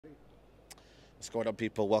What's going on,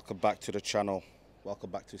 people? Welcome back to the channel. Welcome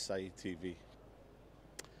back to Saeed TV.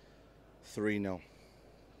 3-0.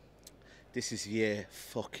 This is year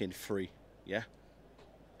fucking 3, yeah?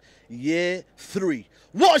 Year 3.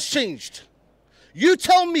 What has changed? You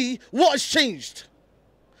tell me what has changed.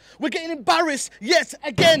 We're getting embarrassed yet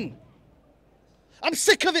again. I'm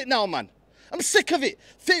sick of it now, man. I'm sick of it.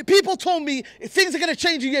 People told me things are going to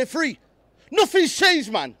change in year 3. Nothing's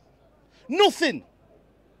changed, man. Nothing.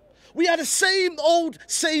 We are the same old,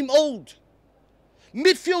 same old.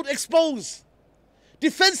 Midfield exposed.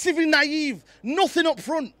 Defensively naive. Nothing up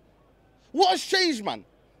front. What has changed, man?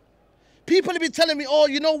 People have been telling me, oh,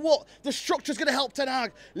 you know what? The structure's going to help Ten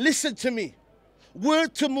Hag. Listen to me.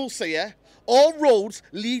 Word to Musa, yeah? All roads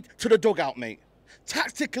lead to the dugout, mate.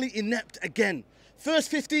 Tactically inept again. First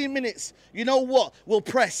 15 minutes, you know what? We'll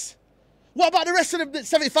press. What about the rest of the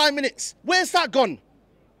 75 minutes? Where's that gone?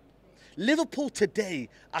 Liverpool today,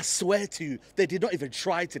 I swear to you, they did not even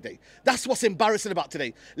try today. That's what's embarrassing about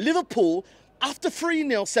today. Liverpool, after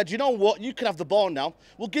 3-0, said, you know what, you can have the ball now.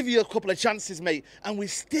 We'll give you a couple of chances, mate. And we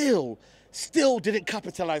still didn't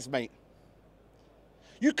capitalise, mate.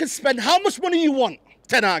 You can spend how much money you want,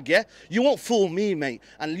 Ten Hag, yeah? You won't fool me, mate.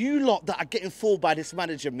 And you lot that are getting fooled by this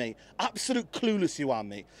manager, mate, absolute clueless you are,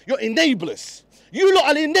 mate. You're enablers. You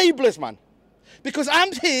lot are enablers, man. Because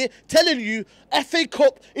I'm here telling you, FA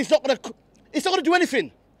Cup is not gonna do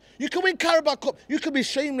anything. You can win Carabao Cup. You can be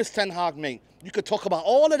shameless, Ten Hag, mate. You could talk about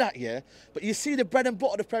all of that, yeah? But you see the bread and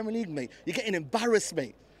butter of the Premier League, mate. You're getting embarrassed,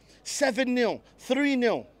 mate. 7-0,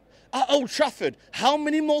 3-0. At Old Trafford, how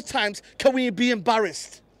many more times can we be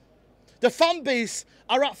embarrassed? The fan base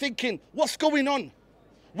are out thinking, what's going on?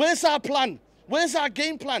 Where's our plan? Where's our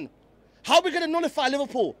game plan? How are we going to nullify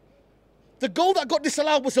Liverpool? The goal that got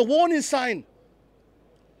disallowed was a warning sign.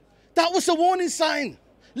 That was a warning sign.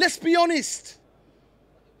 Let's be honest.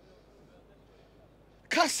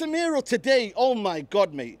 Casemiro today, oh my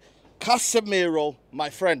God, mate. Casemiro, my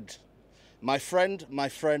friend. My friend, my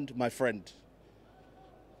friend, my friend.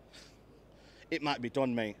 It might be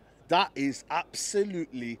done, mate. That is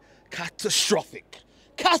absolutely catastrophic.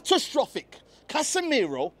 Catastrophic.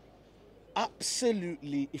 Casemiro,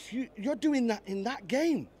 absolutely. If you're doing that in that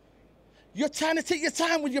game, you're trying to take your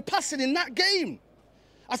time with your passing in that game.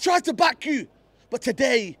 I tried to back you, but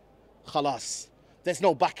today, khalas, there's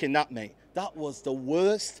no backing that, mate. That was the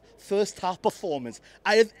worst first half performance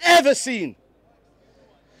I have ever seen.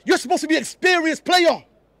 You're supposed to be an experienced player.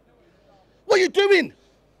 What are you doing?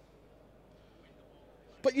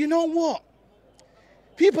 But you know what?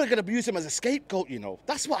 People are going to use him as a scapegoat, you know.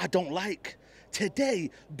 That's what I don't like. Today,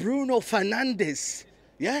 Bruno Fernandes,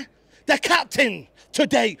 yeah? The captain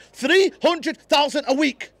today, 300,000 a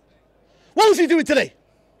week. What was he doing today?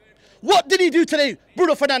 What did he do today,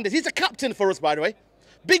 Bruno Fernandes? He's a captain for us, by the way.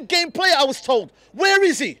 Big game player, I was told. Where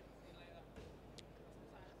is he?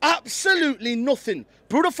 Absolutely nothing.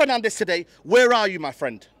 Bruno Fernandes today, where are you, my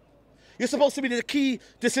friend? You're supposed to be the key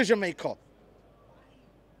decision maker.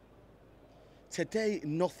 Today,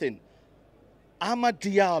 nothing. Amad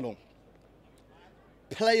Diallo,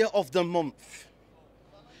 player of the month.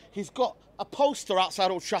 He's got a poster outside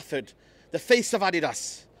Old Trafford, the face of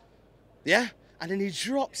Adidas. Yeah? And then he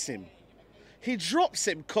drops him. He drops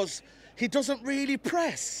him because he doesn't really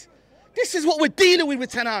press. This is what we're dealing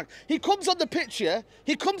with Ten Hag. He comes on the pitch, yeah?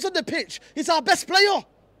 He comes on the pitch. He's our best player.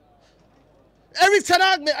 Eric Ten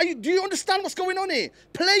Hag, mate, do you understand what's going on here?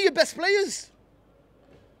 Play your best players.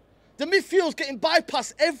 The midfield's getting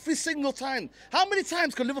bypassed every single time. How many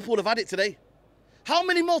times could Liverpool have had it today? How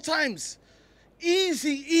many more times?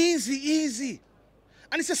 Easy, easy, easy.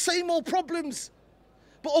 And it's the same old problems.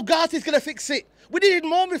 But Ogate's going to fix it. We need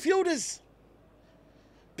more midfielders.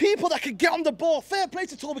 People that can get on the ball. Fair play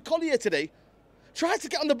to Toby Collier today. Try to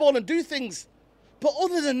get on the ball and do things. But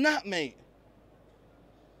other than that, mate,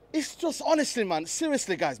 it's just, honestly, man,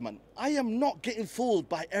 seriously, guys, man, I am not getting fooled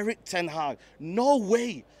by Eric Ten Hag. No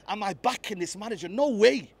way am I backing this manager. No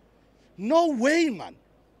way. No way, man.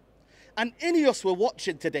 And Ineos were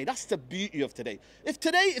watching today. That's the beauty of today. If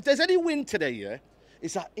there's any win today, yeah,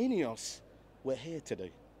 is that Ineos were here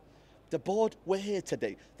today. The board were here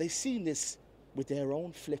today. They've seen this with their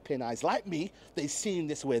own flipping eyes. Like me, they've seen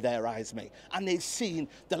this with their eyes, mate. And they've seen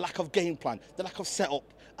the lack of game plan, the lack of setup.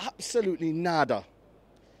 Absolutely nada.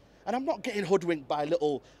 And I'm not getting hoodwinked by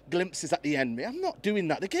little glimpses at the end, mate. I'm not doing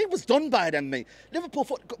that. The game was done by them, mate. Liverpool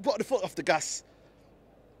put the foot off the gas.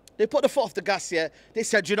 They put the foot off the gas, yeah. They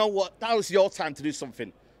said, you know what? That was your time to do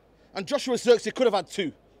something. And Joshua Zirkzee could have had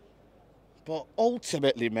 2. But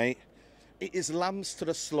ultimately, mate, it is lambs to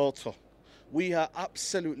the slaughter. We are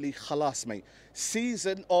absolutely khalas, mate.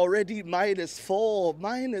 Season already -4.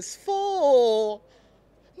 -4.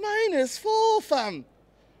 -4, fam.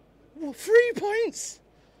 3 points.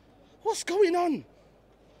 What's going on?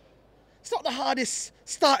 It's not the hardest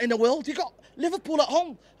start in the world. You got Liverpool at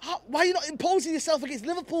home. Why are you not imposing yourself against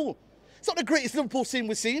Liverpool? It's not the greatest Liverpool team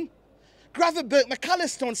we've seen. Gravenberch,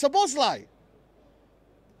 McAllister and Szoboszlai.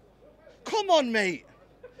 Come on, mate.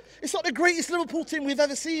 It's not the greatest Liverpool team we've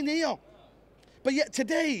ever seen here. But yet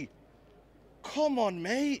today, come on,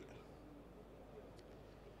 mate.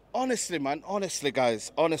 Honestly, man. Honestly,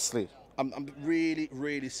 guys. Honestly. I'm really,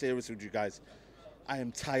 really serious with you guys. I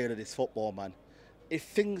am tired of this football, man. If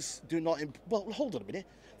things do not... Well, hold on a minute.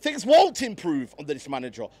 Things won't improve under this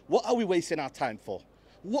manager. What are we wasting our time for?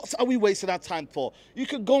 What are we wasting our time for? You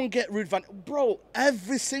can go and get Ruud van... Bro,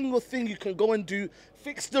 every single thing you can go and do,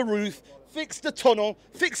 fix the roof, fix the tunnel,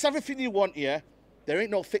 fix everything you want here. There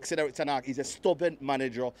ain't no fixing Erik ten Hag. He's a stubborn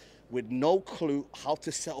manager with no clue how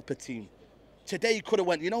to set up a team. Today he could have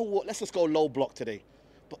went, you know what, let's just go low block today.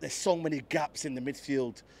 But there's so many gaps in the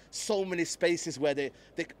midfield, so many spaces where they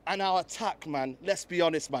and our attack, man, let's be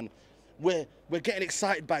honest, man. We're getting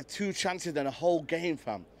excited by 2 chances in a whole game,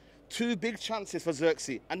 fam. 2 big chances for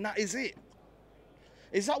Xerxes, and that is it.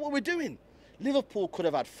 Is that what we're doing? Liverpool could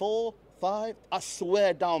have had 4, 5, I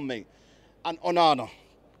swear down, mate. And Onana.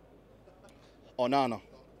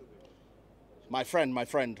 My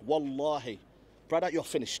friend, wallahi. Brother, you're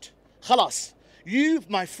finished. Khalas. You,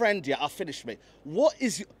 my friend, yeah, are finished, mate. What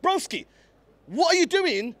is... Broski, what are you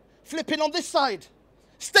doing flipping on this side?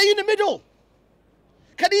 Stay in the middle.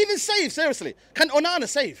 Can he even save? Seriously. Can Onana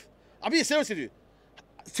save? I'm being serious with you.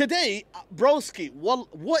 Today, Broski,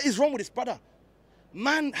 what is wrong with this brother?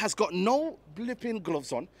 Man has got no blipping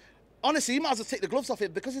gloves on. Honestly, he might as well take the gloves off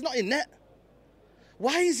him because he's not in net.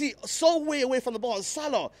 Why is he so way away from the ball? And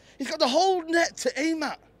Salah, he's got the whole net to aim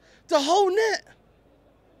at. The whole net.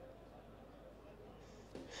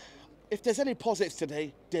 If there's any positives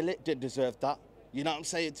today, Dillit didn't deserve that. You know what I'm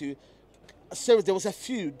saying to you? Seriously, there was a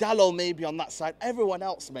few. Dallo maybe on that side. Everyone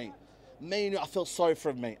else, mate. Man, I feel sorry for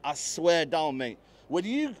him, mate. I swear down, mate. When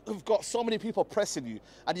you have got so many people pressing you,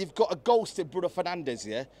 and you've got a ghost in Bruno Fernandes,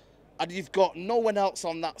 yeah? And you've got no one else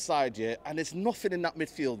on that side, yeah? And there's nothing in that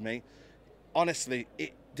midfield, mate. Honestly,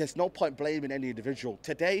 there's no point blaming any individual.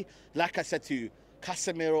 Today, like I said to you,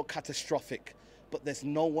 Casemiro, catastrophic. But there's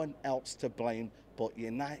no one else to blame but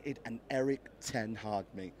United and Erik ten Hag,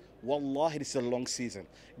 mate. Wallahi, this is a long season.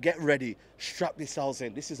 Get ready. Strap yourselves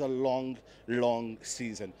in. This is a long, long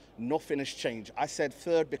season. Nothing has changed. I said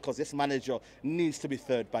third because this manager needs to be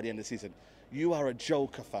third by the end of the season. You are a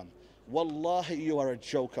joker, fam. Wallahi, you are a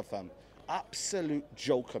joker, fam. Absolute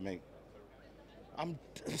joker, mate. I'm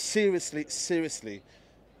seriously,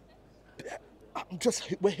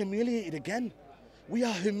 we're humiliated again. We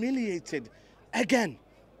are humiliated again.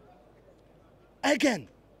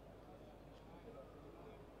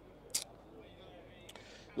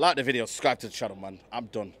 Like the video, subscribe to the channel, man. I'm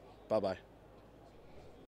done. Bye-bye.